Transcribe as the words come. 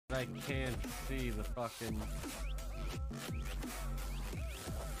But I can't see the fucking...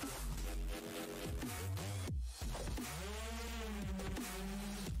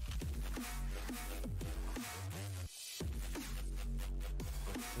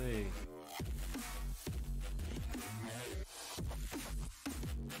 Let's see.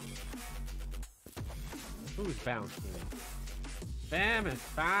 Who's bouncing? Spam is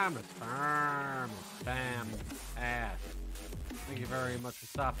spam is spam is spam ass. Thank you very much for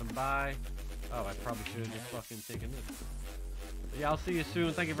stopping by. Oh, I probably should have just fucking taken this. But yeah, I'll see you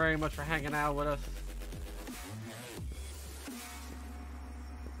soon. Thank you very much for hanging out with us.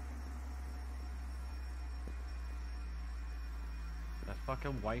 That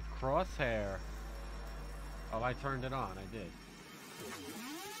fucking white crosshair. Oh, I turned it on. I did.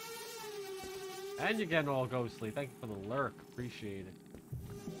 And you're getting all ghostly. Thank you for the lurk. Appreciate it.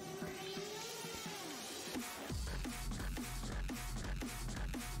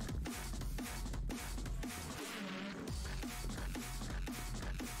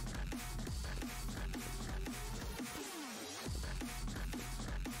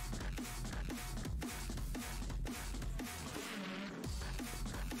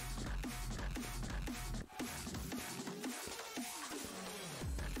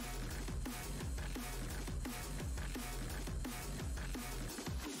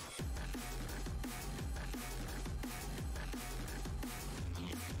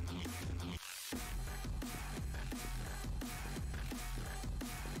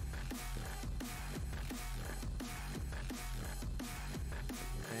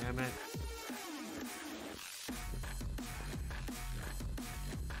 Damn it.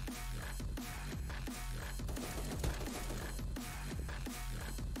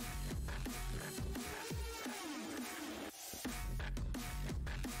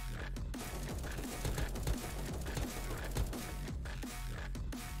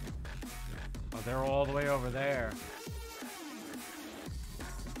 Oh, they're all the way over there.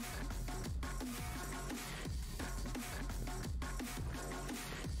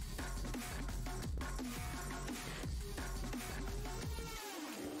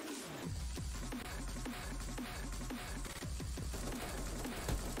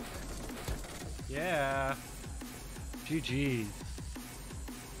 Yeah. GG's.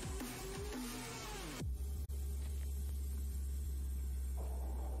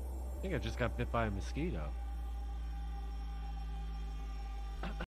 I think I just got bit by a mosquito.